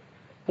it.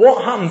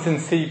 What happens in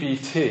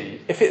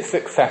CBT, if it's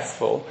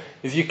successful,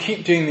 is you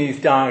keep doing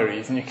these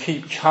diaries and you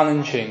keep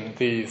challenging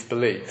these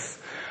beliefs.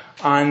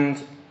 And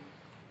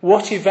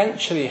what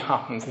eventually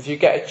happens is you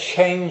get a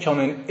change on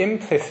an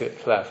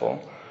implicit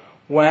level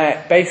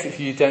where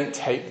basically you don't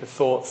take the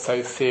thought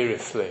so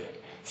seriously.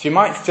 So you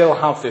might still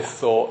have this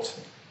thought,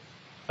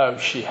 oh,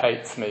 she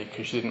hates me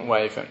because she didn't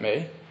wave at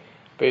me.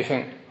 But you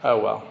think, oh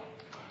well.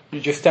 You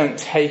just don't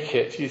take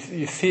it.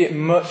 You see it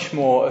much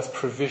more as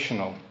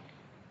provisional.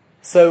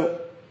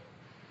 So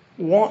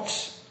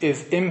what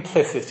is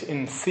implicit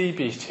in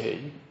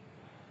CBT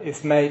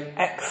is made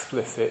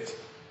explicit,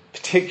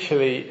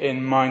 particularly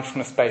in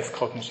mindfulness-based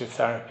cognitive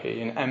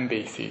therapy, in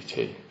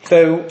MBCT.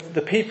 So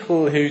the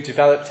people who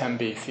developed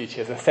MBCT,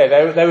 as I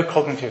say, they were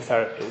cognitive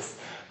therapists.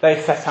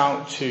 They set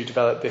out to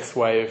develop this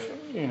way of,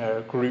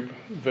 a group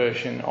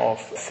version of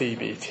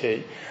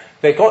CBT.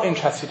 They got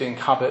interested in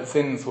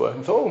Kabat-Zinn's work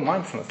and thought,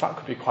 mindfulness, that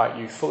could be quite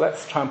useful.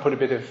 Let's try and put a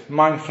bit of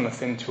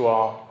mindfulness into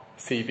our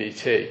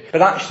CBT.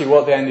 But actually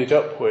what they ended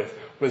up with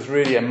was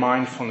really a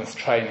mindfulness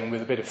training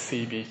with a bit of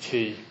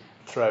CBT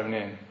thrown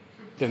in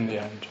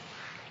the end.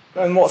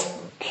 And what's a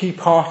key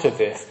part of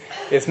this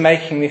is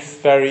making this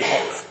very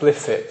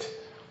explicit,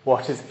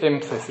 what is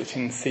implicit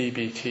in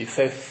CBT.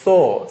 So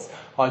thoughts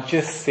are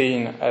just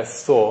seen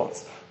as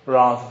thoughts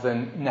rather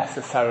than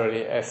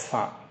necessarily as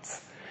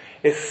facts.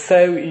 It's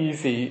so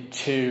easy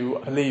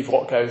to believe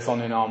what goes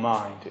on in our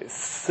mind. It's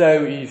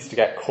so easy to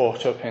get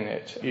caught up in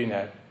it.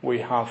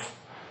 We have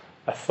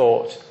a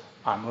thought,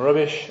 I'm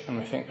rubbish, and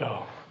we think,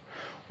 oh,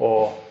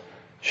 or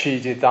she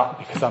did that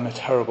because I'm a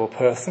terrible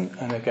person,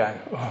 and again,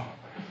 oh,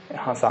 it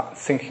has that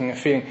sinking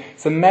feeling.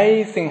 It's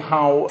amazing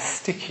how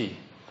sticky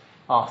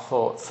our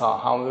thoughts are,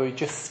 how we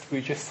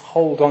just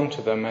hold on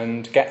to them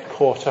and get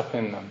caught up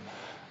in them.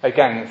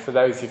 Again, for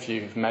those of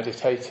you who've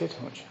meditated,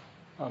 which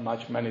I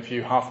imagine many of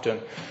you have done,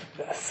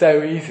 it's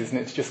so easy, isn't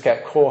it, to just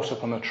get caught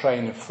up on a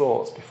train of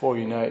thoughts. Before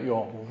you know it,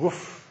 you're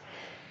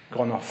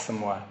gone off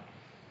somewhere.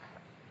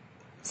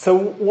 So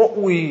what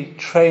we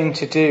train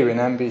to do in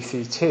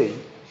MBCT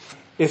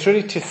is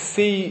really to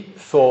see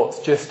thoughts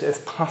just as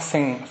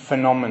passing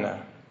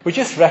phenomena. We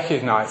just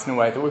recognise in a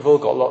way that we've all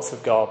got lots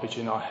of garbage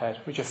in our head.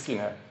 We just,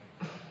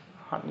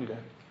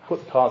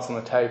 put the cards on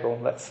the table,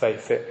 let's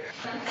face it.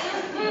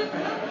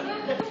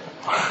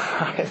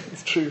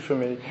 It's true for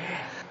me.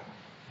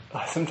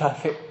 I sometimes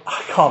think,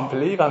 I can't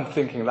believe I'm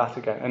thinking that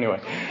again. Anyway.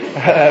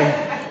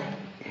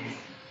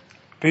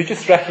 But you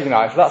just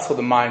recognise that's what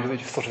the mind really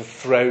just sort of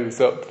throws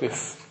up,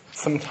 this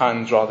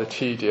sometimes rather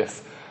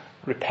tedious,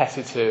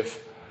 repetitive,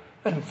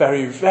 and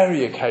very,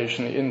 very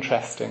occasionally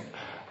interesting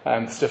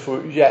stuff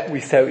yet we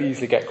so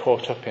easily get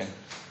caught up in.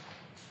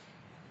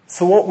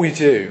 So what we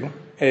do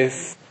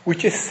is we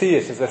just see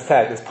it, as I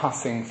said, as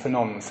passing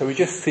phenomena. So we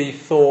just see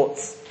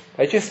thoughts,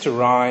 they just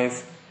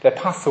arise, they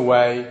pass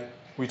away,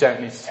 we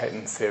don't need to take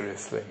them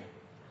seriously.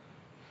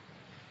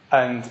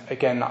 And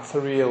again, that's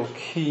a real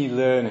key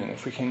learning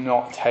if we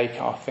cannot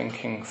take our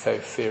thinking so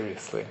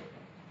seriously.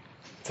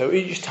 So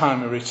each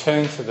time we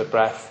return to the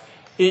breath,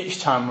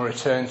 each time we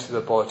return to the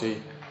body,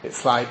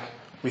 it's like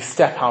we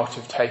step out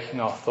of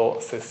taking our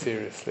thoughts so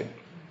seriously.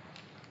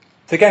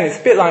 So again, it's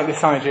a bit like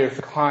this idea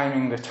of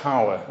climbing the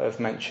tower, as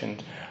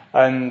mentioned.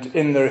 And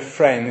in the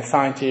refrain, this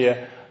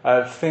idea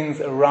of things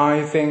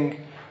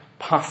arising,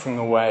 passing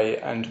away,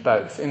 and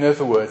both. In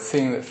other words,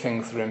 seeing that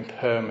things are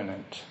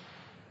impermanent.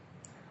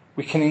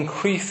 We can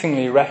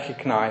increasingly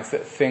recognise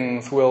that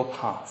things will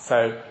pass.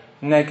 So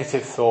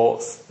negative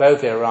thoughts, though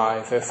they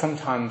arise, though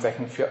sometimes they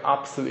can feel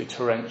absolutely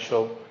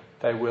torrential,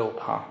 they will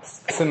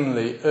pass.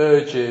 Similarly,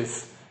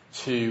 urges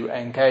to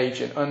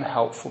engage in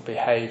unhelpful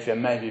behaviour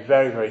may be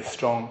very, very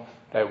strong,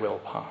 they will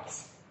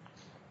pass.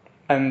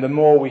 And the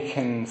more we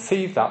can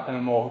see that, the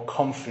more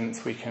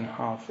confidence we can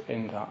have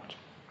in that.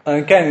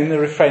 And again, in the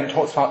refrain, it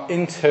talks about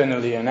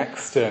internally and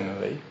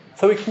externally.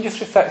 So we can just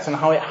reflect on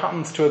how it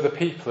happens to other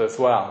people as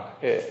well.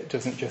 It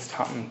doesn't just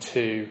happen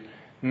to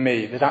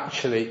me. That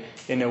actually,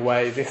 in a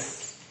way,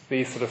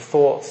 these sort of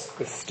thoughts,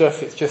 this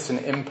stuff, it's just an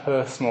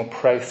impersonal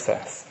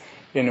process,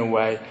 in a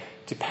way.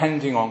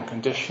 Depending on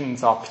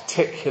conditions, our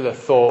particular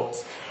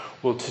thoughts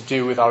will to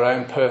do with our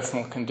own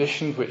personal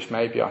conditions, which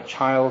may be our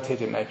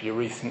childhood, it may be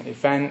recent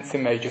events, it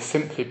may just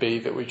simply be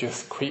that we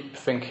just keep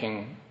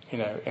thinking,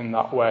 in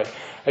that way.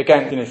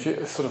 Again, if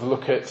you sort of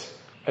look at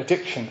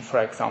addiction,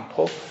 for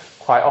example,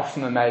 quite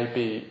often there may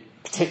be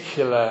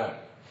particular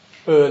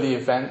early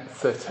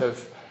events that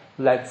have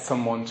led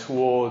someone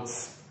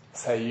towards,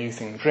 say,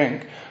 using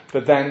drink,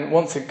 but then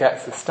once it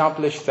gets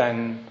established,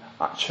 then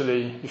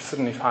actually you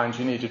suddenly find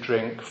you need a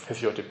drink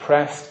because you're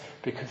depressed,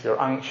 because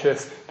you're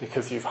anxious,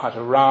 because you've had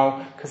a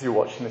row, because you're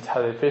watching the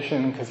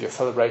television, because you're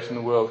celebrating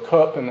the World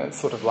Cup, and it's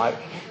sort of like,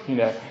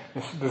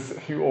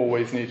 you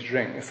always need a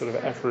drink. It's sort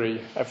of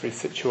every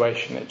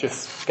situation. It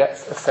just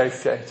gets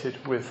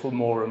associated with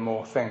more and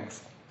more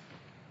things.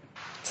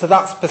 So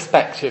that's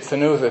perspective. So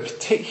notice that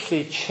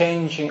particularly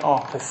changing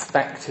our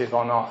perspective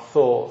on our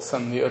thoughts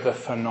and the other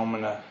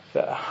phenomena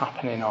that are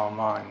happening in our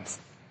minds.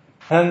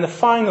 And then the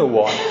final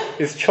one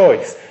is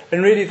choice.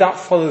 And really that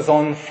follows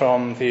on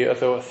from the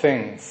other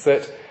things.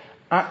 That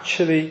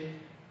actually,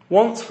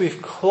 once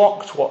we've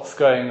clocked what's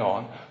going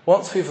on,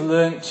 once we've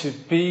learnt to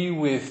be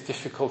with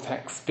difficult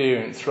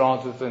experience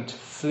rather than to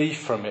flee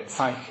from it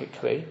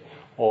psychically,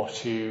 or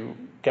to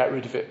get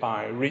rid of it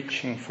by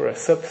reaching for a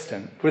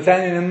substance, we're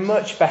then in a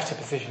much better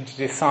position to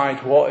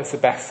decide what is the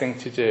best thing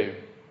to do.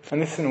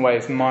 And this, in a way,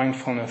 is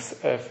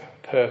mindfulness of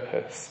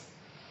purpose.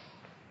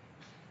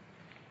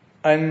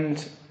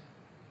 And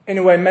in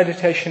a way,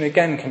 meditation,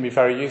 again, can be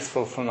very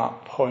useful from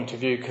that point of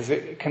view, because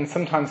it can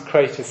sometimes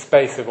create a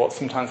space of what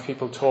sometimes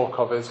people talk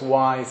of as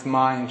wise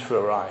mind to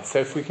arise. So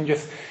if we can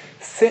just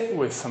sit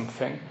with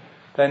something,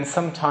 then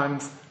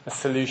sometimes a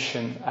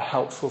solution, a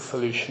helpful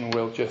solution,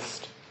 will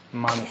just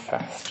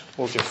manifest,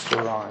 will just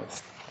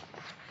arise.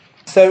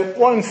 So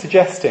what I'm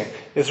suggesting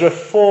is there are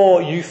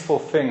 4 useful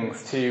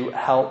things to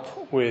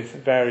help with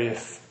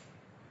various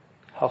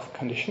health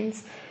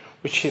conditions,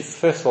 which is,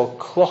 first of all,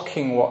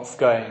 clocking what's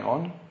going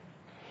on,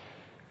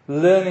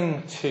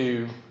 learning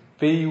to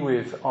be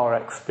with our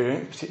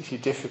experience,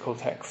 particularly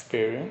difficult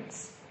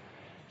experience,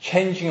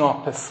 changing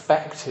our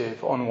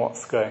perspective on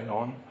what's going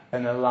on,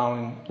 and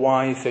allowing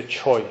wiser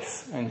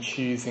choice and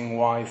choosing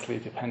wisely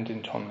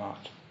dependent on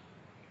that.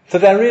 So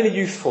they're really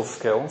useful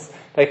skills.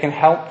 They can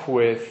help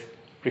with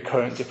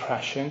recurrent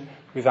depression,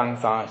 with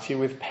anxiety,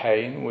 with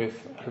pain,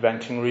 with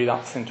preventing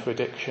relapse into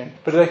addiction.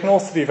 But they can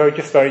also be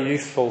very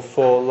useful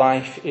for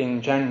life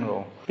in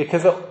general,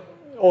 because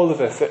all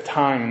of us at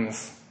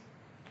times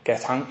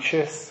get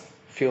anxious,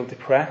 feel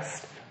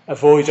depressed,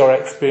 avoid our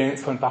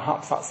experience when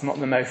perhaps that's not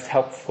the most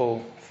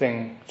helpful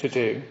thing to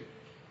do.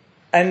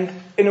 And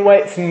in a way,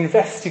 it's an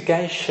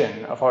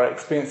investigation of our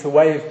experience, a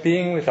way of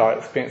being with our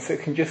experience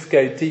that can just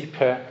go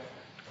deeper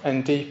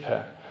and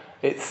deeper.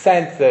 It's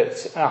said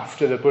that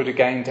after the Buddha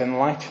gained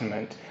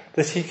enlightenment,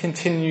 that he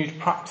continued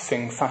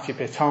practicing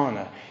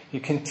Satipatthana. He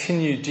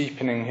continued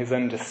deepening his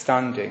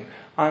understanding,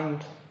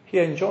 and he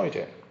enjoyed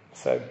it.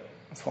 So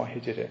that's why he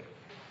did it.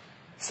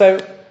 So,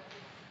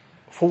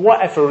 for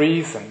whatever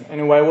reason,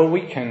 in a way,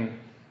 we can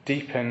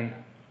deepen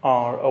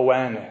our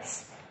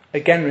awareness.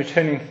 Again,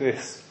 returning to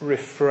this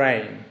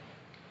refrain,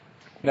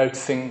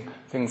 noticing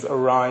things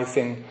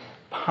arising,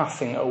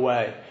 passing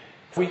away.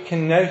 We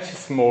can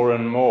notice more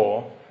and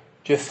more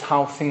just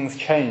how things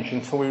change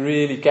until we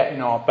really get in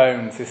our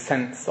bones this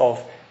sense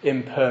of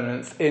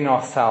impermanence in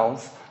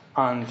ourselves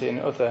and in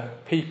other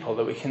people,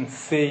 that we can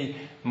see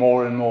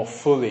more and more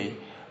fully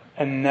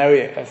and know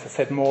it, as I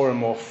said, more and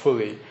more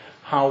fully,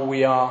 how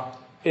we are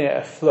in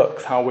a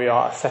flux, how we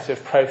are a set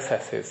of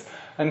processes,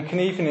 and can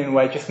even in a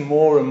way just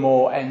more and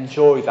more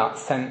enjoy that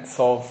sense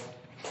of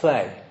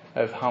play,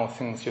 of how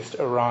things just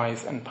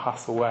arise and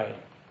pass away.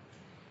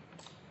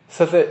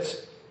 So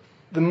that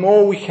the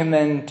more we can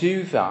then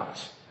do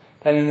that,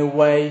 then in a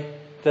way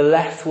the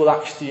less we'll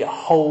actually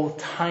hold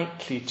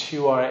tightly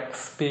to our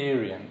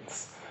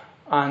experience,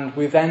 and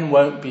we then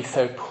won't be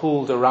so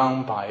pulled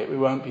around by it, we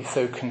won't be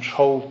so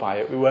controlled by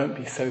it, we won't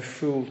be so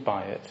fooled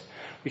by it.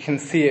 We can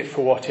see it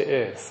for what it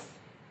is.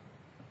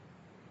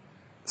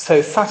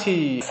 So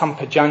Sati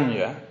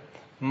Sampajanya,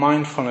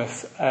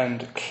 mindfulness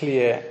and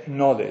clear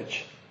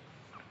knowledge,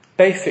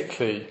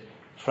 basically,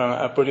 from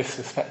a Buddhist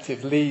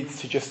perspective,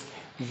 leads to just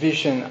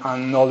vision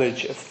and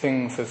knowledge of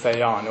things as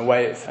they are. In a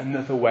way, it's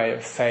another way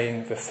of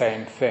saying the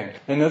same thing.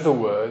 In other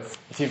words,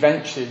 it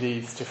eventually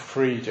leads to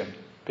freedom,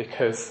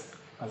 because,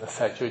 as I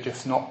said, you're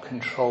just not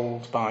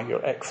controlled by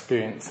your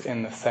experience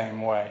in the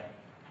same way.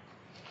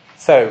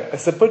 So,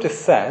 as the Buddha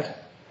said,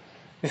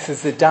 this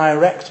is the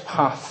direct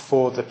path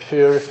for the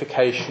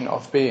purification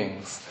of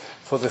beings,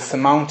 for the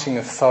surmounting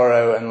of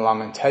sorrow and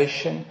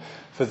lamentation,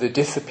 for the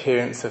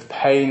disappearance of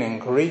pain and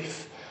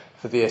grief,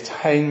 for the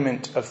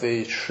attainment of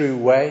the true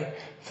way,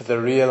 for the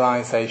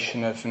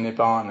realization of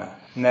Nibbana,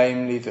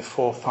 namely the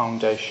 4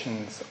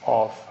 foundations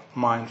of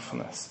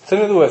mindfulness. So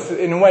in other words,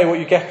 in a way, what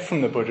you get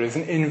from the Buddha is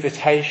an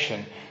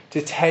invitation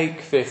to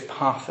take this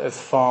path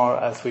as far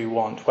as we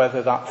want,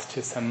 whether that's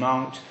to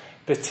surmount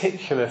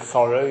particular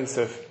sorrows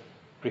of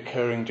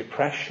recurring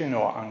depression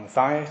or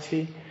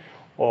anxiety,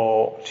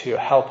 or to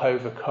help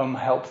overcome,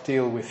 help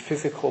deal with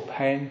physical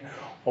pain,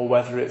 or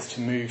whether it's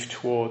to move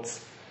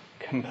towards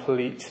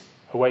complete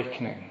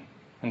awakening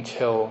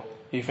until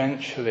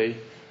eventually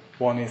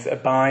one is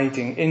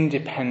abiding,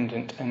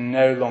 independent, and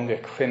no longer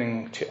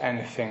clinging to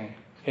anything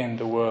in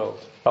the world.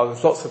 Well,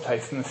 there's lots of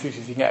places in the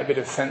sutras you can get a bit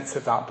of sense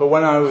of that, but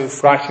when I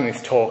was writing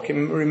this talk, it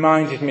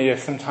reminded me of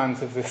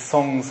sometimes of the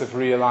songs of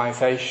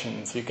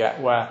realizations you get,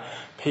 where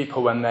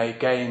people, when they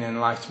gain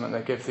enlightenment,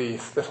 they give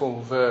these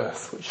little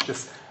verse which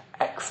just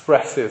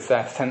expresses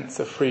their sense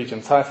of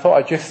freedom. So I thought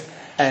I'd just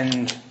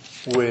end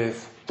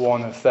with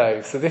one of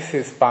those. So this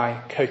is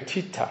by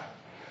Kotita,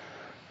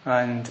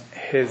 and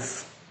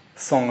his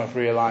song of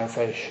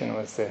realization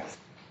was this.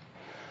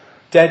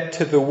 Dead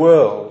to the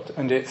world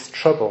and its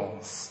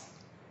troubles,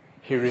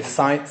 he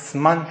recites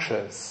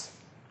mantras,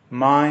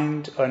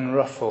 mind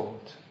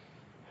unruffled,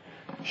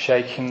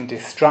 shaking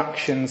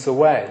distractions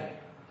away.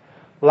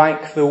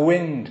 Like the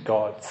wind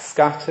god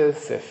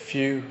scatters a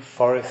few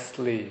forest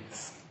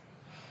leaves.